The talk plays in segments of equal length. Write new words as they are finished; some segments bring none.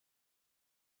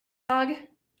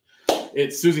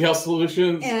It's Suzie Health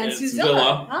Solutions and Suzie.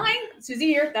 Hi, Suzie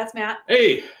here. That's Matt.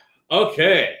 Hey,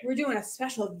 okay. We're doing a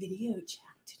special video chat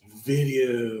today.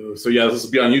 Video. So yeah, this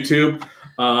will be on YouTube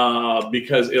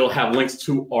because it'll have links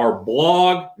to our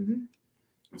blog.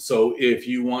 So if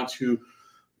you want to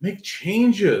make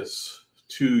changes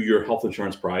to your health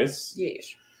insurance price,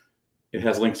 yes, it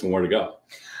has links on where to go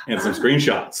and some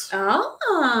screenshots.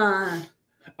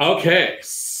 Okay,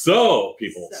 so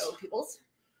peoples.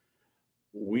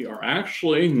 We are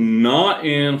actually not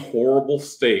in horrible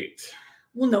state.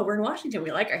 Well, no, we're in Washington.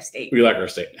 We like our state. We like our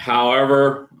state.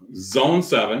 However, Zone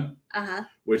 7,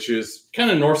 which is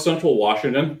kind of north central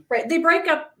Washington. Right. They break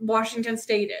up Washington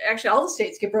state. Actually, all the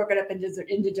states get broken up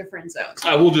into different zones.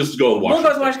 We'll just go with Washington.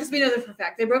 We'll go with Washington because we know that for a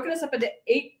fact. They've broken us up into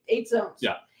eight zones.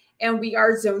 Yeah. And we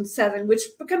are Zone 7, which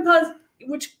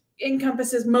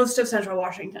encompasses most of central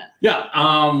Washington.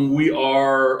 Yeah. We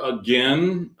are,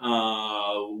 again,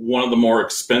 one of the more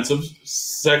expensive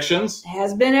sections.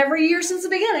 Has been every year since the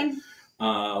beginning.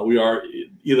 We are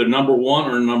either number 1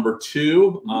 or number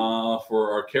 2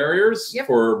 for our carriers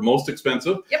for most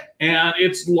expensive. Yep. And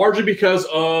it's largely because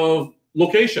of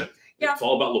location. Yeah. It's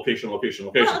all about location. Well,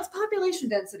 it's population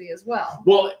density as well.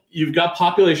 Well, you've got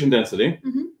population density.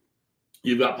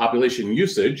 You've got population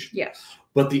usage. Yes.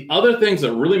 But the other things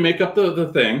that really make up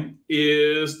the thing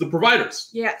is the providers.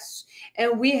 Yes.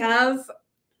 And we have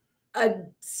a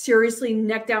seriously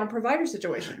neck down provider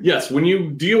situation. Yes. When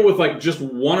you deal with like just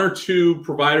 1 or 2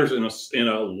 providers in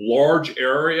a large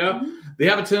area, they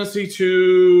have a tendency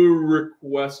to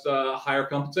request a higher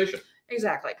compensation.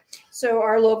 Exactly. So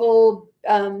our local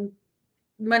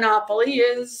monopoly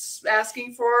is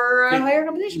asking for a higher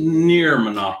compensation. Near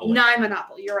monopoly. Nigh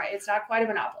monopoly. You're right. It's not quite a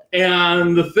monopoly.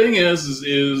 And the thing is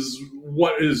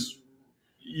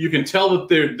you can tell that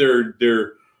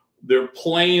they're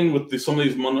playing with some of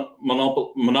these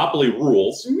monopoly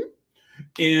rules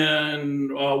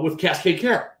and with Cascade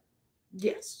Care.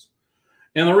 Yes.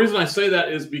 And the reason I say that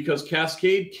is because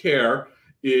Cascade Care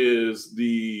is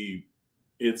the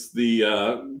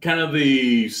kind of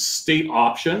the state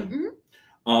option.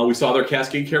 We saw their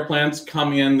Cascade Care plans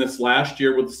come in this last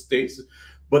year with the states,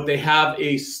 but they have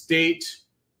a state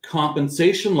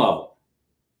compensation level.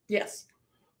 Yes.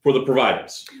 For the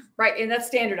providers. Right, and that's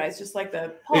standardized, just like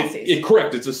the policies.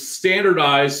 Correct. It's a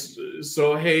standardized,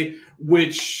 so hey,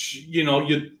 which,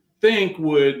 you'd think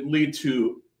would lead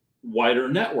to wider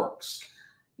networks.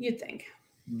 You'd think.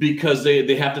 Because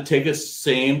they have to take a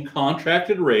same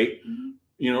contracted rate,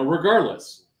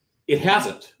 regardless. It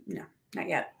hasn't. No, not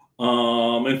yet.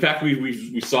 In fact,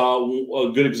 we saw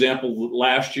a good example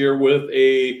last year with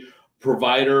a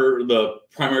provider, the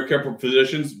primary care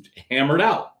physicians hammered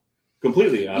out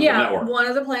completely out of the network. One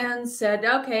of the plans said,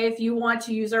 okay, if you want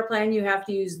to use our plan, you have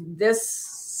to use this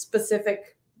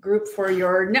specific group for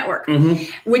your network,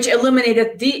 which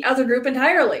eliminated the other group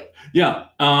entirely. Yeah.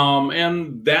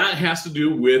 And that has to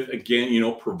do with,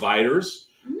 again, providers,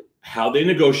 how they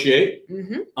negotiate.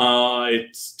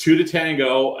 It's 2 to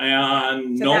tango,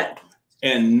 and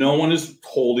no one is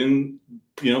holding,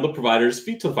 the provider's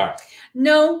feet to the fire.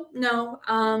 No.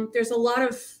 There's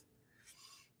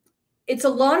it's a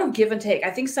lot of give and take. I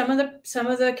think some of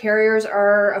the carriers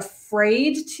are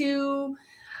afraid to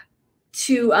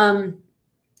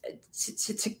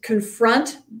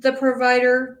confront the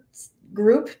provider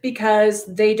group because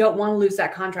they don't want to lose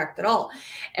that contract at all.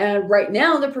 And right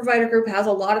now, the provider group has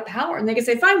a lot of power, and they can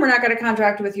say, "Fine, we're not going to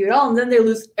contract with you at all," and then they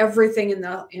lose everything in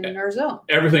our zone.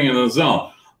 Everything in the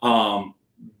zone.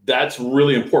 That's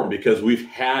really important because we've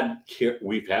had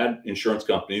insurance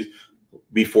companies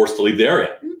be forced to leave the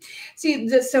area. See,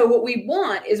 so what we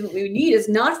need is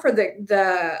not for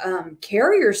the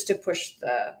carriers to push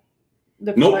the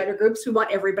provider groups. We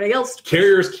want everybody else to push.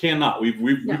 Carriers cannot.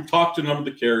 We've talked to a number of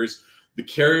the carriers. The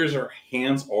carriers'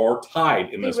 hands are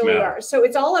tied in this really matter. Are. So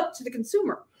it's all up to the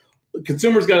consumer. The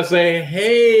consumer's got to say,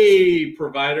 "Hey,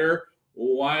 provider,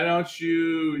 why don't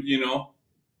you,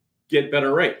 get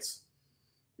better rates?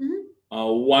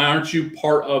 Why aren't you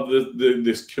part of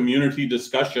this community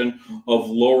discussion of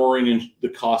lowering the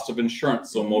cost of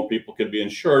insurance so more people can be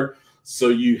insured, so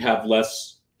you have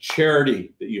less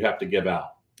charity that you have to give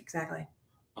out?" Exactly.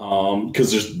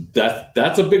 Because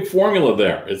that's a big formula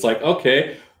there. It's like,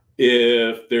 okay,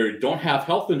 if they don't have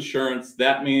health insurance,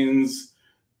 that means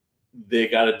they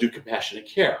got to do compassionate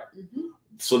care.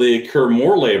 So they incur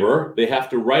more labor. They have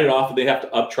to write it off, and they have to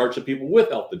upcharge the people with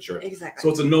health insurance. Exactly. So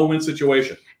it's a no-win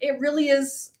situation. It really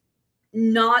is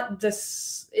not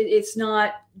this. It's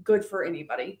not good for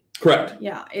anybody. Correct.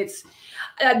 Yeah, it's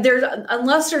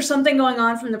unless there's something going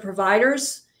on from the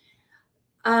providers.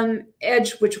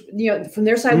 edge, which, from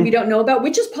their side, we don't know about,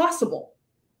 which is possible.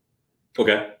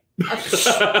 Okay.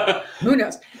 Who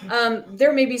knows?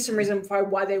 There may be some reason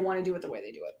why they want to do it the way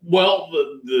they do it. Well,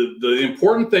 the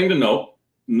important thing to note,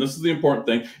 and this is the important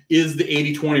thing, is the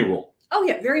 80-20 rule. Oh,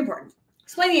 yeah, very important.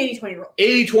 Explain the 80-20 rule.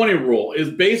 80-20 rule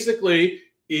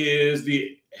is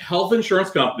the health insurance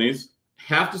companies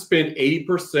have to spend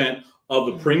 80% of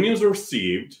the premiums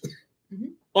received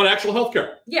on actual health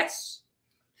care. Yes.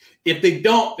 If they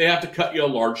don't, they have to cut you a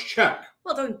large check.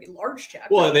 Well, it doesn't be a large check.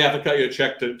 Well, they have to cut you a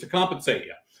check to compensate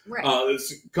you. Right.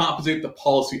 Compensate the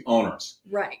policy owners.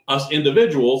 Right. Us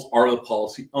individuals are the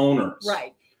policy owners.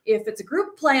 Right. If it's a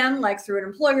group plan, like through an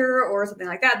employer or something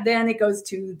like that, then it goes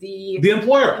to the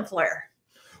employer.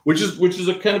 Which is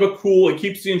a kind of a cool, it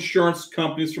keeps the insurance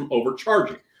companies from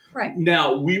overcharging. Right.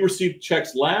 Now, we received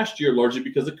checks last year largely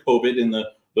because of COVID and the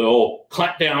whole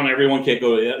cut down, everyone can't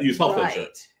go use health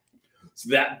insurance. So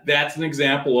that's an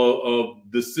example of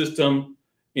the system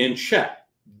in check.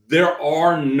 There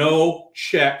are no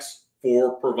checks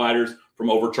for providers from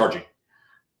overcharging.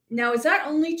 Now, is that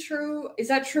only true? Is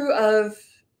that true of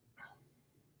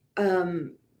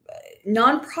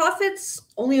nonprofits?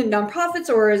 Only in nonprofits,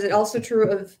 or is it also true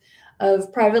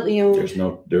of privately owned? There's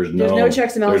no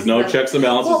checks and balances. There's no checks and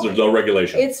balances. Well, there's no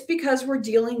regulation. It's because we're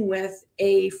dealing with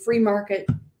a free market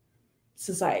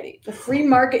society. The free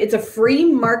market. It's a free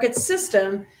market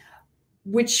system,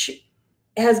 which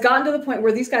has gotten to the point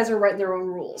where these guys are writing their own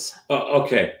rules.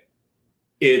 Okay,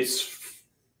 if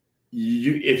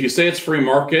you say it's free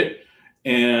market,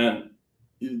 and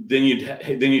then you'd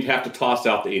have to toss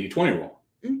out the 80-20 rule.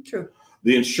 True.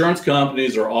 The insurance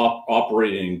companies are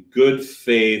operating in good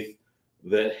faith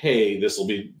that, hey, this will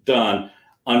be done.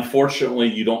 Unfortunately,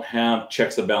 you don't have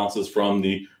checks and balances from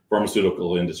the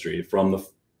pharmaceutical industry, from the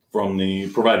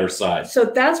provider side. So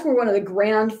that's where one of the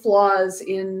grand flaws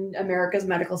in America's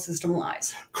medical system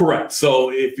lies. Correct. So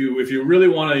if you really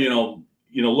want to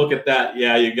look at that,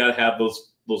 yeah, you got to have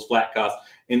those flat costs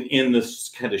in this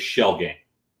kind of shell game,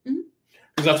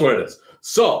 because that's what it is.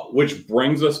 So, which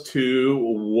brings us to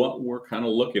what we're kind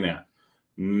of looking at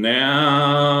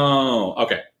now.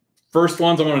 Okay, first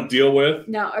ones I want to deal with.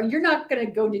 Now, you're not going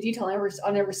to go into detail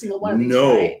on every single one of these.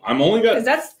 No, right? I'm only got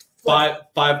that's five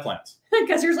plans.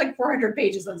 Because there's like 400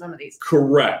 pages on some of these.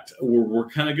 Correct. We're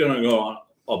kind of going to go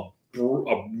on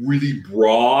a really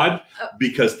broad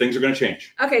because things are going to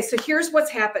change. Okay, so here's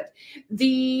what's happened.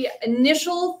 The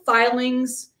initial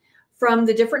filings from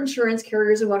the different insurance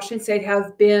carriers in Washington State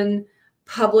have been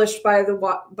published by the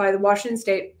Washington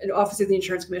State Office of the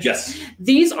Insurance Commission. Yes.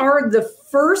 These are the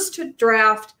first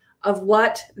draft of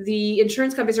what the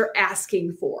insurance companies are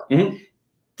asking for.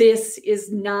 This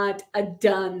is not a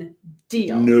done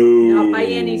deal. No. Not by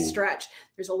any stretch.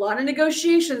 There's a lot of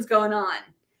negotiations going on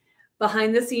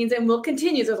behind the scenes and will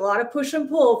continue. There's a lot of push and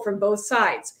pull from both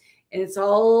sides. And it's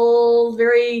all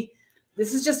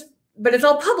but it's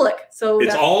all public. So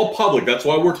it's all public. That's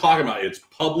why we're talking about it. It's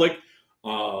public.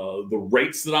 The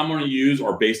rates that I'm going to use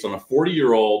are based on a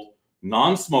 40-year-old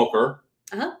non-smoker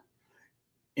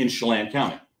in Chelan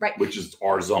County. Right. Which is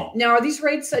our zone. Now, are these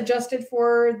rates adjusted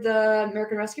for the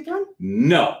American Rescue Plan?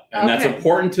 No. And that's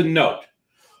important to note.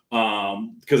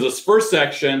 Because this first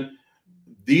section,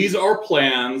 these are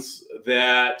plans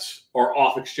that are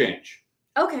off exchange.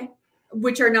 Okay.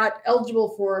 Which are not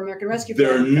eligible for American Rescue Plan.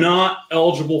 They're Plan. not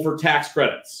eligible for tax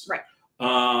credits. Right.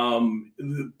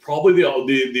 Probably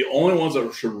the only ones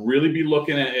that should really be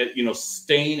looking at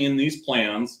staying in these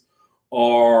plans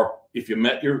are if you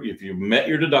met your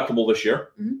deductible this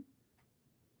year,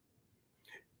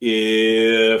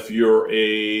 if you're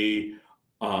a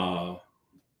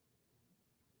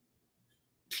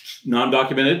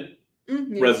non-documented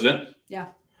resident,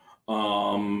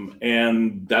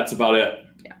 and that's about it.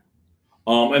 Yeah.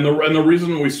 And the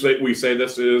reason we say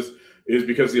this is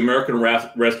because the American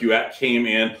Rescue Act came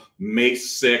in May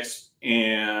 6th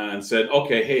and said,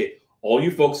 okay, hey, all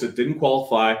you folks that didn't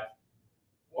qualify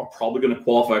are probably going to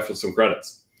qualify for some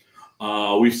credits.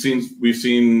 We've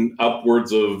seen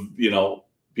upwards of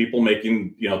people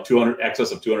making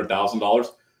excess of $200,000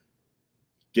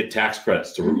 get tax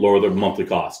credits to lower their monthly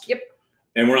cost. Yep.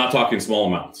 And we're not talking small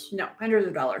amounts. No, hundreds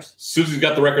of dollars. Susie's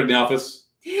got the record in the office.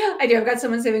 Yeah, I do. I've got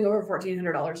someone saving over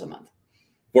 $1,400 a month.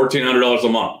 $1,400 a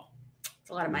month. It's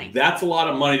a lot of money. That's a lot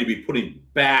of money to be putting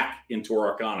back into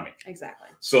our economy. Exactly.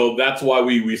 So that's why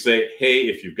we say, hey,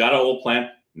 if you've got an old plan,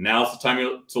 now's the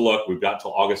time to look. We've got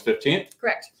till August 15th.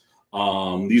 Correct.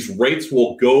 These rates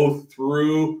will go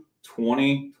through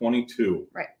 2022.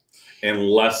 Right.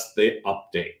 Unless they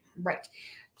update. Right.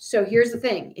 So here's the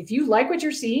thing: if you like what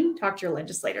you're seeing, talk to your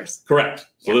legislators. Correct.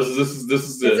 So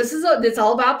it's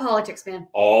all about politics, man.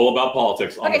 All about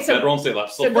politics on the federal and state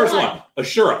level. So first one,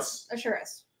 assure us. Assure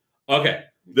us. Okay.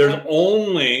 There's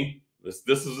only this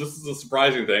is a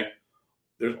surprising thing.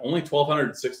 There's only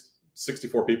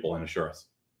 1,264 people in assure us.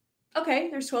 Okay,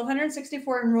 there's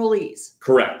 1,264 enrollees.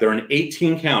 Correct. They're in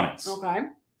 18 counties. Okay.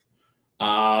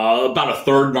 About a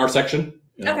third in our section,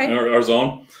 in our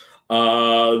zone.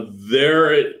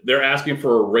 They're asking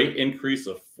for a rate increase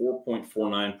of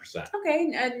 4.49%. Okay,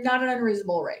 not an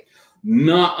unreasonable rate.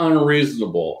 Not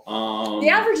unreasonable. The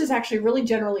average is actually really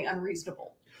generally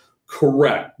unreasonable.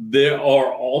 Correct. They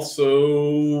are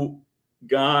also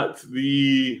got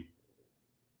the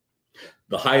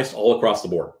highest all across the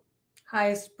board.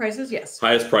 Highest prices, yes.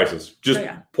 Highest prices, just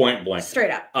point blank.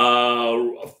 Straight up.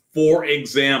 For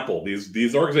example,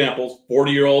 these are examples.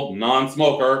 40-year-old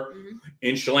non-smoker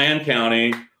in Chelan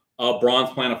County, a bronze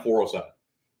plan of 407.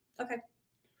 Okay.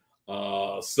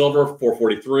 Silver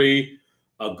 443,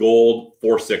 a gold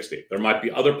 460. There might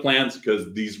be other plans because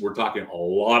we're talking a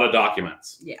lot of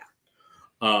documents. Yeah.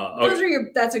 Okay.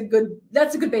 That's a good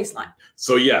baseline.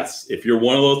 So yes, if you're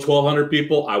one of those 1,200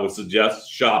 people, I would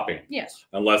suggest shopping. Yes.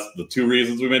 Unless the two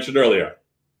reasons we mentioned earlier.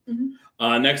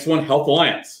 Next one, Health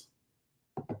Alliance.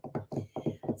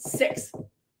 6.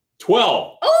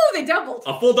 12. Oh, they doubled.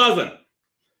 A full dozen.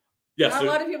 Yes. Not a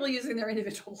lot of people using their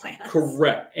individual plans.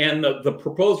 Correct. And the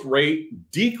proposed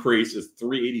rate decrease is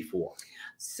 $3.84.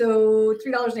 So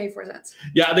 $3.84.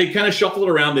 Yeah, they kind of shuffled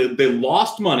it around. They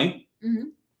lost money.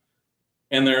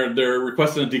 And they're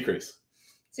requesting a decrease.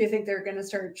 So you think they're going to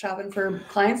start shopping for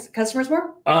customers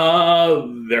more?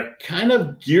 They're kind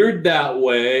of geared that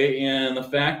way in the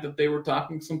fact that they were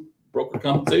talking some broker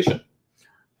compensation.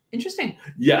 Interesting.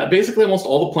 Yeah, basically almost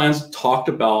all the plans talked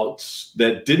about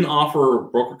that didn't offer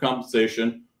broker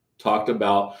compensation talked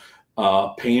about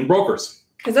paying brokers.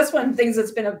 Because that's one of the things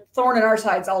that's been a thorn in our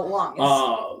sides all along.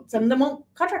 Some of them won't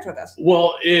contract with us.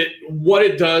 Well, what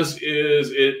it does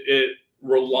is it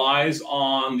relies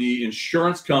on the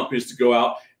insurance companies to go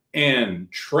out and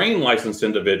train licensed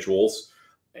individuals,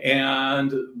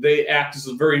 and they act as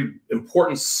a very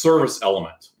important service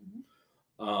element.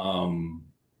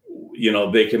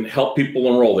 They can help people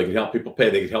enroll, they can help people pay,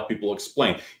 they can help people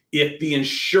explain. If the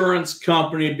insurance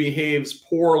company behaves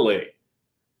poorly,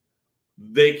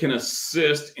 they can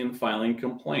assist in filing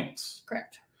complaints.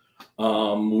 Correct.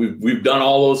 We've done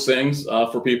all those things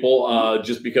for people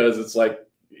just because it's like,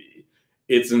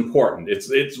 it's important.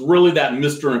 It's really that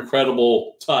Mr.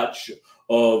 Incredible touch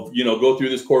of, go through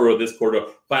this quarter,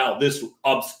 file this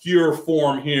obscure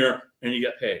form here, and you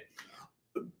get paid.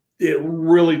 It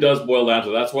really does boil down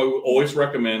to that. That's why we always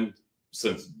recommend,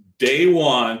 since day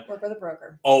one, work with a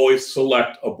broker. Always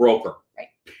select a broker. Right.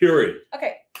 Period.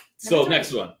 Okay. So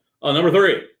next one. Number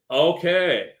 3.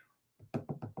 Okay.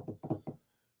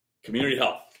 Community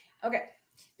health. Okay.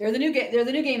 They're the new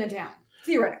game in town.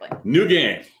 Theoretically. New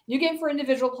game for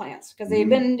individual plans because they've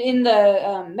been in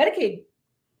the Medicaid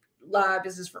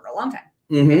business for a long time.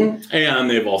 And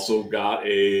they've also got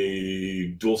a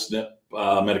dual SNP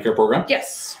Medicare program.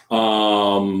 Yes.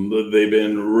 They've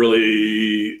been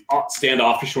really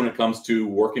standoffish when it comes to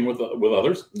working with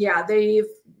others. Yeah, they've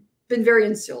been very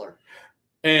insular.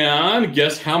 And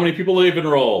guess how many people they've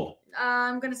enrolled?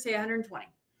 I'm going to say 120.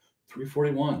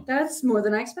 341. That's more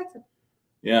than I expected.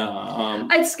 Yeah.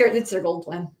 It's their gold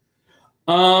plan.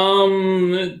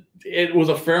 It was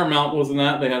a fair amount, wasn't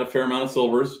that? They had a fair amount of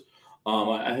silvers.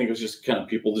 I think it was just kind of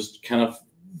people just kind of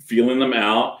feeling them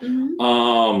out.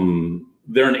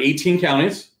 They're in 18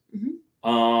 counties.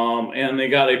 And they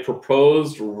got a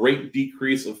proposed rate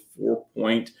decrease of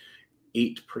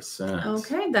 4.8%.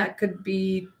 Okay, that could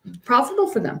be profitable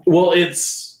for them. Well,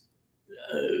 it's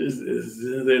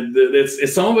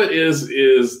some of it is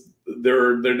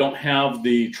they don't have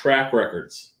the track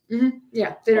records.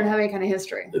 Yeah, they don't have any kind of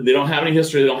history. They don't have any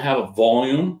history. They don't have a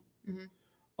volume.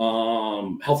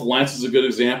 Health Alliance is a good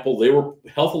example.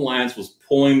 Health Alliance was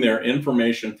pulling their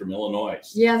information from Illinois.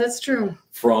 Yeah, that's true.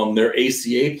 From their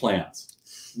ACA plans,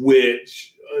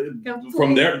 which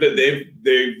from there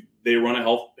they run a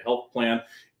health plan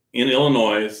in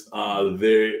Illinois.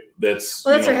 That's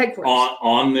their headquarters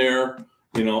on their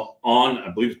I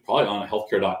believe it's probably on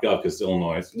healthcare.gov because it's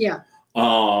Illinois. Yeah.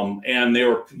 And they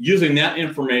were using that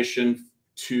information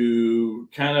to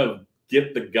kind of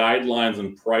get the guidelines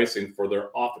and pricing for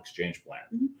their off-exchange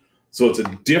plan. So it's a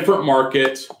different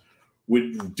market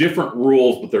with different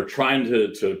rules, but they're trying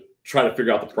to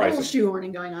figure out the pricing. A little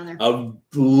shoehorning going on there. A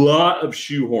lot of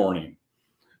shoehorning.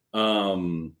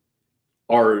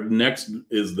 Our next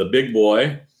is the big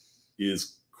boy,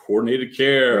 is Coordinated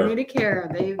care. Coordinated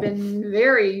care. They've been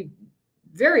very,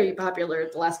 very popular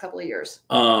the last couple of years.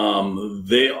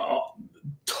 They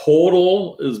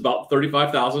total is about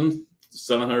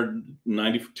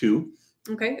 35,792.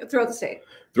 Okay, throughout the state.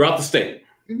 Throughout the state.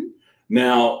 Mm-hmm.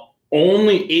 Now,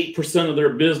 only 8% of their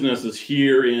business is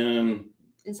here in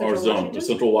our zone,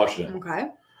 Central Washington. Okay.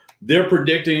 They're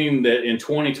predicting that in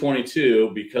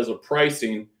 2022, because of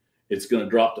pricing, it's going to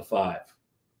drop to 5.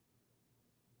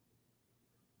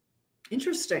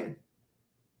 Interesting.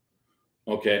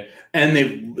 Okay, and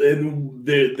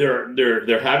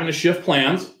they're having to shift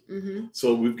plans. Mm-hmm.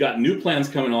 So we've got new plans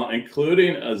coming on,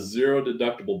 including a 0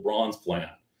 deductible bronze plan.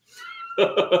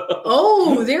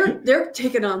 Oh, they're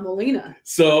taking on Molina.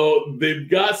 So they've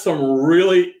got some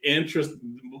really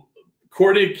interesting.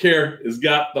 Coordinated Care has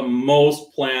got the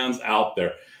most plans out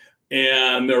there,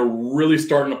 and they're really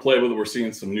starting to play with it. We're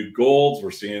seeing some new golds.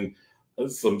 We're seeing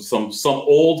some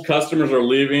old customers are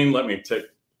leaving. Let me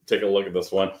take a look at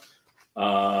this one.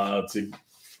 But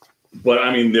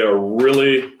I mean, they're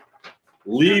really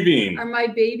leaving. Are my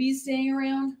babies staying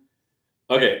around?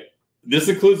 Okay, this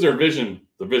includes the vision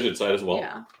side as well.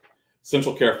 Yeah.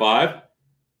 Central Care 5.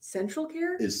 Central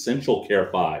Care? Essential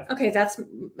Care 5. Okay, that's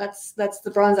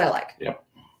the bronze I like. Yep.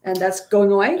 And that's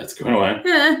going away? That's going away.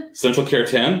 Central Care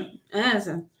 10.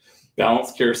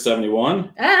 Balanced Care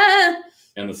 71.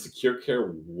 And the Secure Care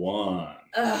 1.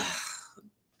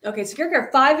 Okay, Secure Care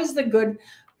 5 is the good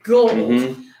gold.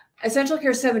 Mm-hmm. Essential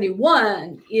Care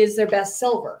 71 is their best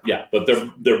silver. Yeah, but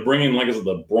they're bringing, like I said,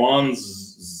 the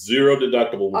bronze 0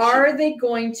 deductible. Are they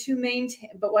going to maintain?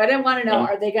 But what I want to know,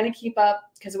 are they going to keep up?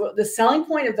 Because the selling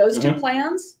point of those two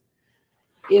plans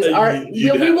is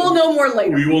we will know more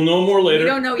later. We will know more later. We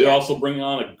don't know They're yet. also bringing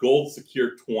on a Gold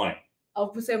Secure 20.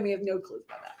 I'll say we have no clue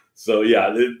about that. So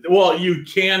yeah, well, you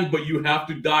can, but you have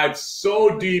to dive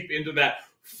so deep into that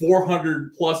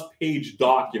 400 plus page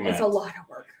document. It's a lot of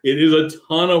work. It is a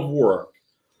ton of work.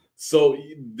 So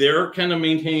they're kind of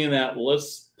maintaining that.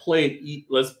 Let's play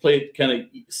it kind of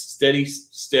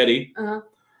steady. Uh-huh.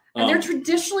 And they're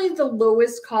traditionally the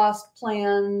lowest cost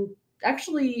plan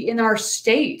actually in our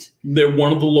state. They're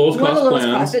one of the lowest cost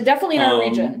plans. Definitely in our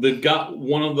region. They've got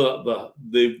one of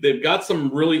they've got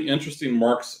some really interesting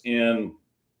marks in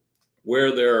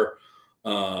where their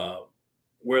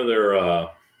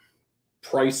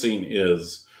pricing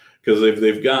is, because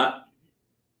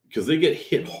they get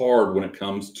hit hard when it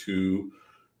comes to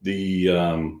the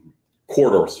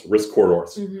risk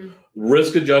corridors,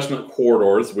 risk adjustment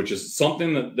corridors, which is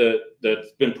something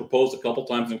that's been proposed a couple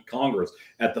times in Congress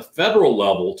at the federal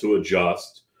level to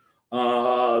adjust.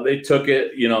 They took an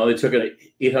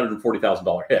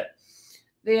 $840,000 hit.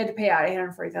 They had to pay out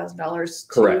 $840,000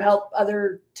 Correct.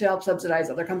 to help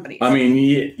subsidize other companies. I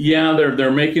mean, yeah,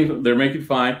 they're making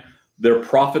fine. Their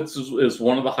profits is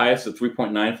one of the highest at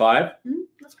 3.95.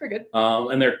 That's pretty good.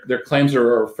 And their claims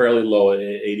are fairly low at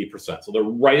 80%. So they're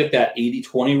right at that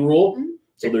 80-20 rule.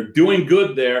 So they're doing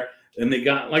good there. And they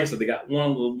got, like I said, they got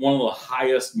one of the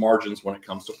highest margins when it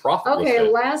comes to profit. Okay,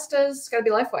 last is got to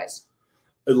be LifeWise.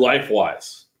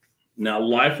 LifeWise. Now,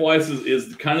 LifeWise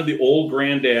is kind of the old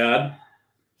granddad,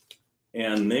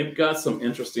 and they've got some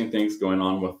interesting things going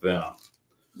on with them.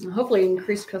 Hopefully,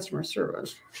 increased customer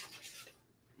service.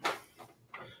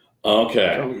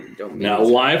 Okay. Now,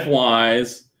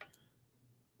 LifeWise,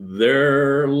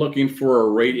 they're looking for a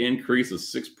rate increase of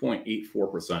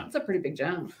 6.84%. That's a pretty big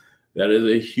jump. That is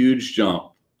a huge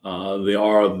jump. They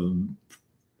are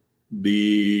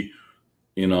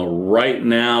right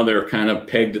now they're kind of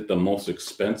pegged at the most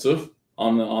expensive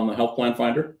on the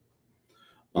Healthplanfinder.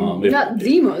 Not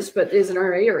the most, but is in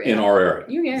our area. In our area.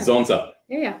 Yeah. Zones up.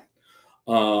 Yeah.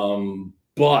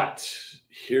 But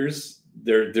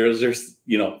there's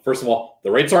first of all,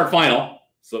 the rates aren't final.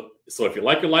 So if you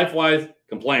like your LifeWise,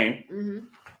 complain.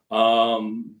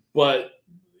 But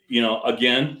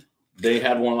again, they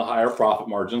had one of the higher profit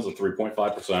margins of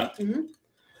 3.5%.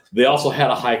 They also had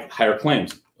a higher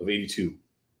claims of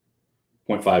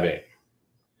 82.58.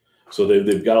 So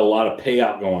they've got a lot of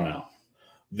payout going out.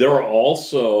 They're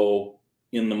also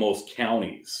in the most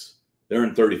counties. They're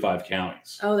in 35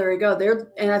 counties. Oh, there you go.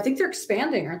 And I think they're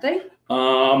expanding, aren't they?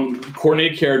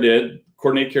 Coordinated Care did.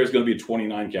 Coordinated Care is going to be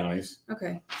 29 counties.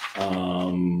 Okay.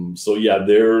 So yeah,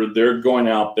 they're going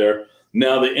out there.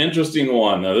 Now the interesting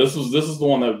one. Now this is the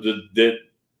one that did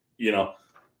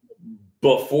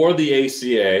before the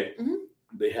ACA,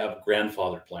 they have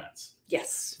grandfather plans.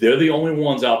 Yes. They're the only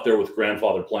ones out there with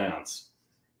grandfather plans.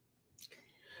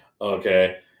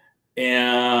 Okay.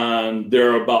 And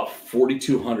there are about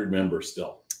 4,200 members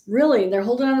still. Really? They're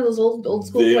holding on to those old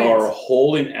school plans? They are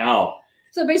holding out.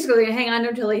 So basically, they hang on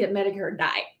until they hit Medicare and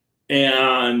die.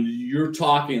 And you're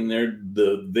talking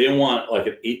they want like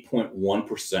an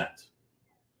 8.1%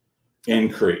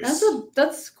 increase.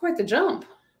 That's quite the jump.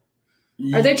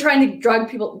 Are they trying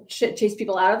to chase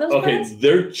people out of those plans?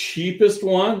 Their cheapest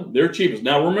one,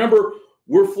 Now remember,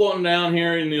 we're floating down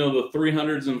here in the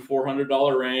 $300s and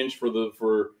 $400 range for the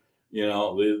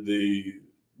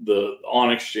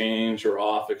on exchange or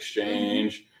off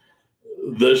exchange.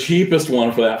 The cheapest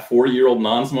one for that 40-year-old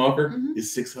non-smoker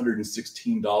is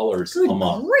 $616 a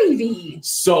month. Gravy.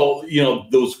 So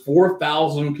those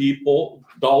 $4,000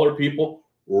 people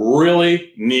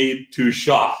really need to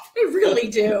shop. They really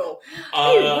do.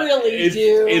 They really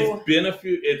do.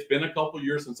 It's been a couple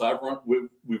years since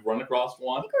we've run across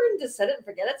one. I think we're in the set it and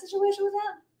forget it situation with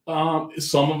that.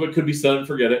 Some of it could be set and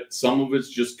forget it. Some of it's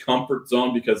just comfort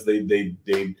zone because they are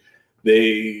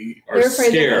they're afraid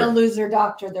scared. They're going to lose their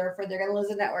doctor. They're afraid they're going to lose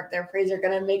a network. They're afraid they're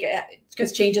going to make it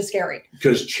because change is scary.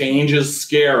 Because change is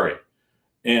scary.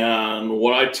 And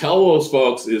what I tell those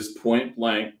folks is point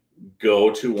blank,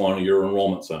 go to one of your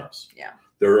enrollment centers. Yeah.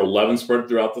 There are 11 spread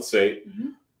throughout the state.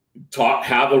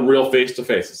 Have a real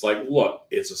face-to-face. It's like, look,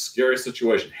 it's a scary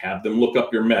situation. Have them look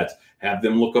up your meds. Have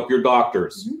them look up your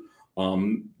doctors.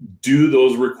 Do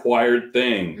those required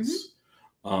things.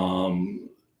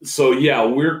 So yeah,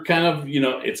 we're kind of,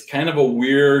 it's kind of a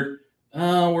weird,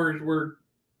 we're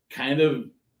kind of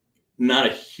not a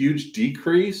huge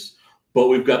decrease, but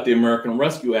we've got the American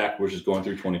Rescue Act, which is going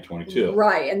through 2022.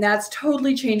 Right. And that's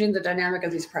totally changing the dynamic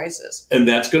of these prices. And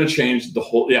that's going to change the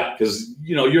whole, because,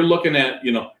 you're looking at,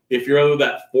 if you're over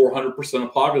that 400%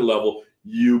 of poverty level,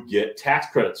 you get tax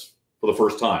credits for the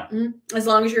first time. As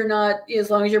long as your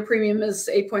premium is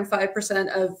 8.5%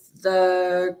 of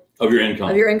your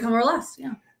income or less.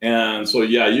 Yeah. And so,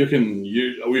 yeah,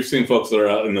 we've seen folks that are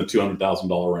out in the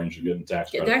 $200,000 range of getting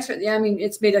tax credits. Yeah, I mean,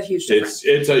 it's made a huge difference.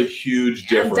 It's a huge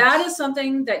difference. And that is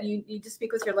something that you need to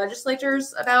speak with your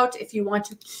legislators about if you want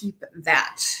to keep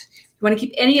that. If you want to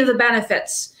keep any of the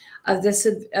benefits of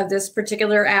this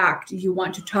particular act, you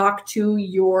want to talk to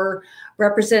your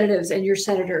representatives and your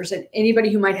senators and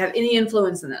anybody who might have any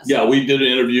influence in this. Yeah, we did an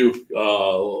interview a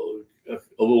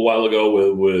little while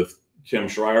ago with Kim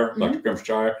Schreier, Dr. Kim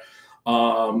Schreier.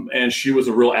 And she was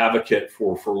a real advocate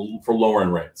for lowering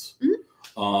rates.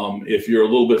 If you're a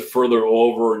little bit further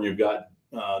over and you've got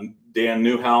Dan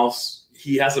Newhouse,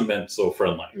 he hasn't been so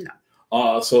friendly.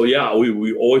 No. So yeah,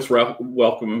 we always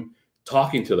welcome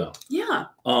talking to them. Yeah.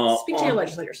 Speak to your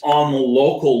legislators. On the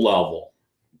local level,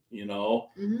 we're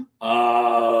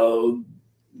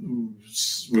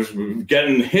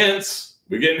getting hints.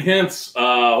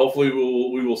 Hopefully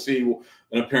we will see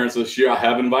an appearance this year. I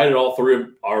have invited all three of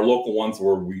our local ones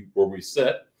where we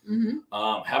sit.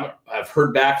 I've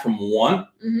heard back from one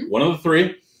of the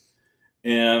three,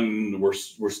 and we're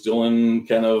still in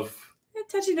kind of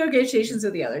touchy negotiations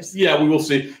with the others. Yeah, we will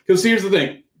see. Because here's the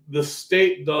thing: the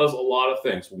state does a lot of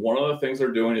things. One of the things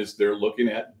they're doing is they're looking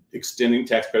at extending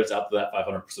tax credits out to that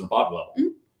 500% poverty level,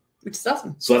 which is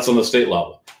awesome. So that's on the state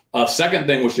level. Second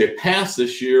thing which they passed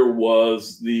this year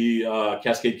was the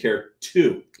Cascade Care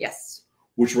 2. Yes.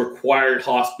 Which required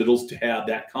hospitals to have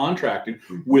that contracting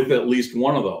with at least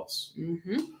one of those.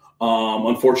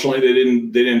 Unfortunately, they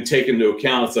didn't take into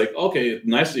account. It's like, okay,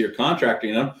 nice that you're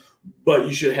contracting them, but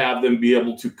you should have them be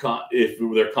able to, if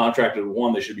they're contracted with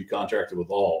one, they should be contracted with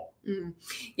all.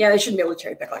 Yeah, they shouldn't be able to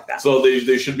cherry pick like that. So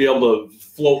they should be able to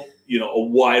float, a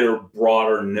wider,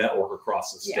 broader network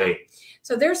across the state.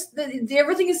 So there's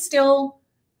everything is still.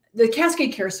 The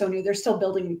Cascade Care is so new; they're still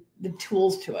building the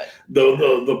tools to it.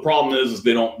 The problem is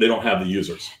they don't have the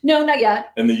users. No, not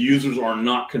yet. And the users are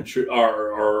not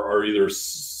are either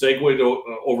segued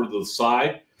over to the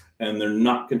side, and they're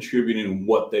not contributing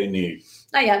what they need.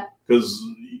 Not yet. Because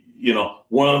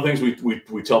one of the things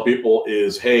we tell people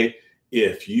is, hey,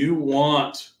 if you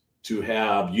want to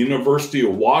have University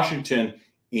of Washington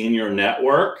in your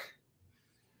network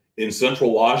in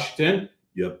Central Washington,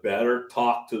 you better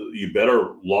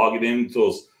log it into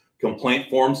those complaint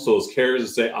forms, those carriers, and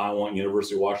say, I want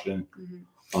University of Washington,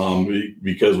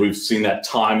 because we've seen that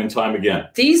time and time again.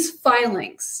 These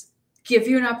filings give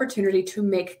you an opportunity to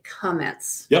make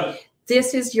comments. Yep.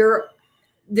 This is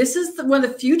one of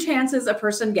the few chances a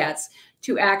person gets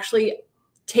to actually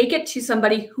take it to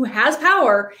somebody who has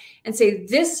power and say,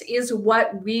 this is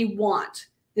what we want.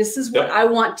 This is what I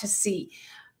want to see.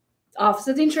 Office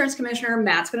of the Insurance Commissioner,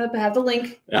 Matt's going to have the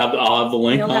link. I'll have the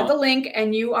link. He'll have the link,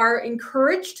 and you are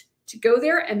encouraged to go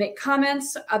there and make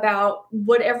comments about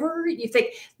whatever you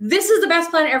think. This is the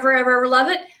best plan ever, love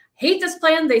it. Hate this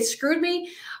plan. They screwed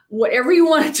me. Whatever you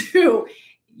want to do,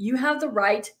 you have the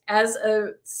right as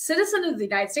a citizen of the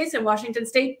United States and Washington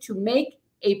State to make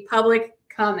a public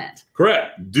comment.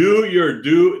 Correct. Do your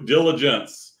due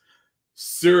diligence.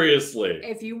 Seriously.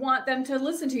 If you want them to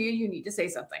listen to you, you need to say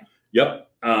something. Yep.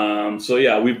 So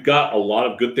yeah, we've got a lot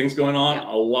of good things going on. Yep.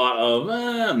 A lot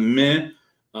of meh.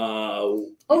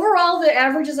 Overall, the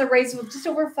average is a raise of just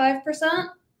over 5%.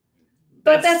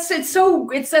 But that's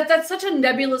such a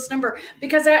nebulous number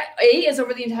because A is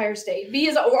over the entire state, B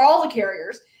is over all the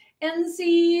carriers, and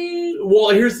C. Well,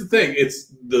 here's the thing: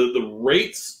 it's the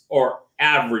rates are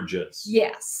averages.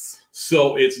 Yes.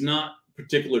 So it's not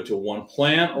particular to one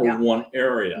plan or one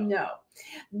area. No.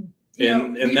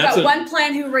 And you've that's got one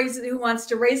plan who wants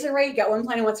to raise the rate. You got one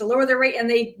plan who wants to lower the rate, and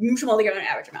they mutually all together an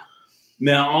average amount.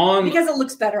 Now because it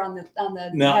looks better on the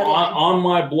on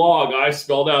my blog, I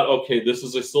spelled out, okay, this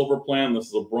is a silver plan, this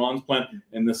is a bronze plan,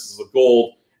 and this is a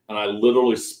gold, and I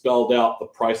literally spelled out the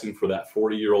pricing for that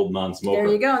 40-year-old non-smoker.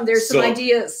 There you go, and there's some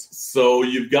ideas. So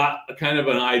you've got a kind of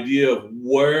an idea of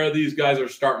where these guys are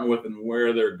starting with and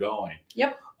where they're going.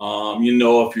 Yep.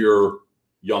 If you're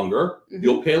younger,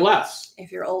 you'll pay less.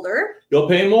 If you're older, you'll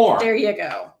pay more. There you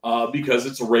go. Because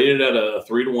it's rated at a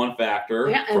 3-to-1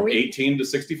 factor from 18 to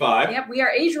 65. Yep, we are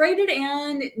age rated,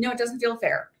 and no, it doesn't feel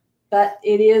fair, but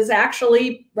it is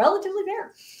actually relatively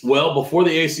fair. Well, before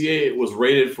the ACA, it was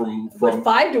rated from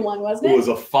 5-to-1, wasn't it? It was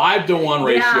a 5-to-1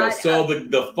 ratio. Yeah, so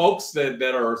the folks that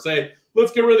are saying,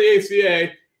 let's get rid of the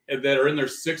ACA, and that are in their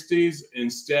 60s,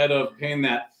 instead of paying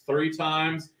that 3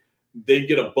 times, they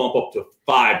get a bump up to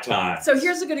 5 times. So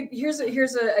here's an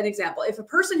example. If a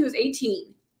person who's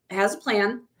 18 has a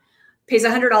plan, pays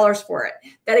 $100 for it,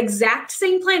 that exact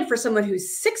same plan for someone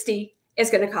who's 60 is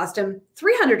going to cost them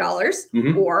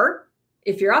 $300, or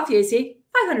if you're off the ACA,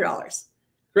 $500.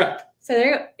 Correct. So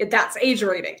there you go. That's age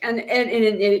rating, and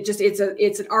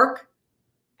it's an arc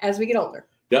as we get older.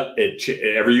 Yep.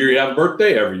 Every year you have a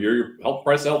birthday, every year your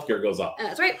price of healthcare goes up.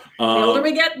 That's right. The older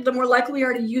we get, the more likely we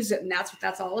are to use it, and that's what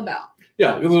that's all about.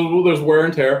 Yeah, there's wear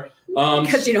and tear.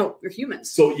 Because you're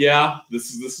humans. So yeah,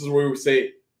 this is where we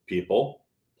say, people,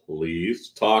 please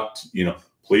talk.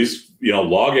 Please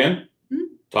log in,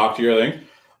 talk to your thing.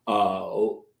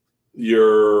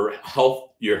 Your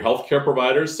healthcare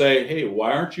providers say, hey,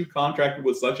 why aren't you contracted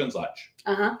with such and such?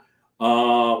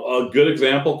 A good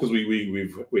example, because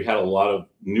we had a lot of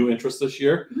new interest this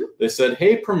year. They said,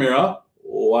 hey, Primera,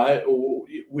 why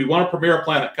we want a Primera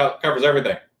plan that covers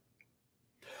everything.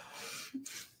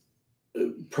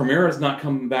 Primera is not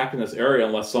coming back in this area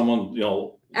unless someone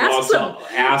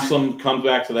asks them, comes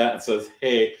back to that and says,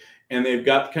 hey, and they've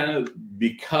got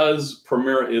because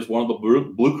Primera is one of the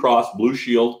Blue Cross Blue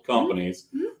Shield companies,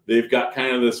 they've got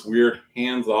kind of this weird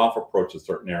hands-off approach in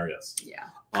certain areas. Yeah.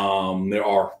 There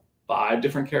are 5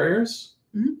 different carriers.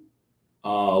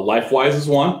 LifeWise is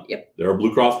one. Yep. They're a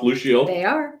Blue Cross Blue Shield. They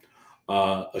are.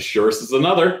 Assurance is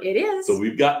another. It is. So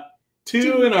we've got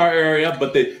 2 in our area,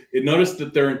 but noticed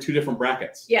that they're in 2 different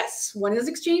brackets. Yes. One is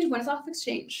exchange, one is off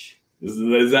exchange.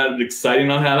 Is that exciting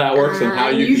on how that works and how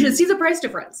you should see the price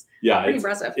difference? Yeah, pretty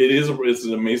impressive. It's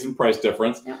an amazing price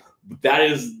difference. Yeah. But that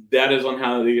is on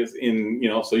how it is in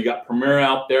so you got Primera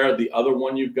out there. The other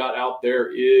one you've got out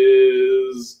there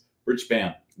is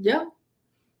Bridgespan. Yeah.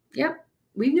 Yep.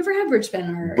 We've never had Bridgespan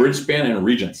in our area. Bridgespan and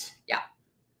Regents. Yeah.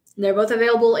 They're both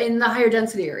available in the higher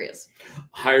density areas.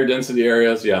 Higher density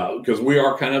areas, yeah, because we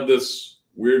are kind of this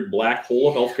weird black hole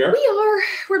of healthcare.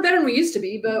 We're better than we used to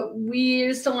be, but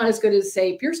we're still not as good as,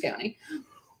 say, Pierce County.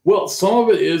 Well, some of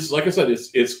it is, like I said,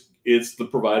 it's the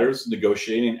providers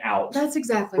negotiating out. That's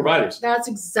exactly providers. Right. That's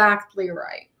exactly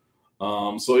right.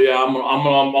 So yeah, I'm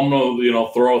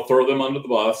gonna throw them under the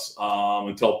bus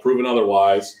until proven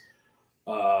otherwise,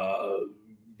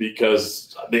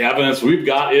 because the evidence we've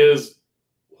got is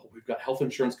we've got health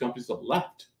insurance companies that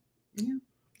left. Yeah.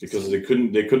 Because they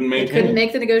couldn't maintain. They couldn't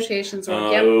make the negotiations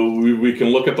work. Yep. We can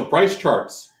look at the price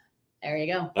charts. There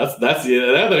you go. That's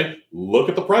the other thing. Look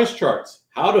at the price charts.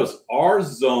 How does our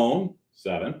zone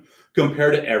 7 compare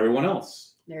to everyone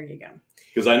else? There you go.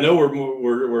 Because I know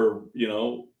we're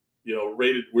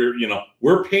rated.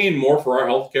 We're paying more for our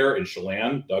healthcare in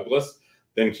Chelan, Douglas,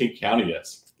 than King County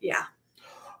is. Yeah.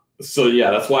 So yeah,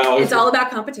 that's why it's all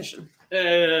about competition.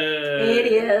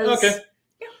 It is. Okay.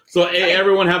 So, hey,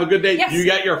 everyone, have a good day. Yes. You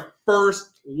got your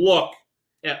first look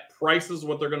at prices,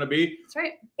 what they're going to be. That's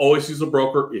right. Always use a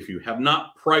broker. If you have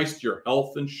not priced your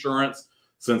health insurance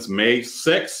since May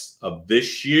 6th of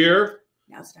this year,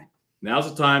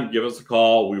 now's the time. Give us a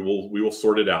call. We will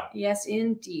sort it out. Yes,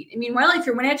 indeed. Meanwhile, if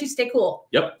you're Wenatchee, stay cool.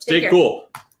 Yep, stay cool.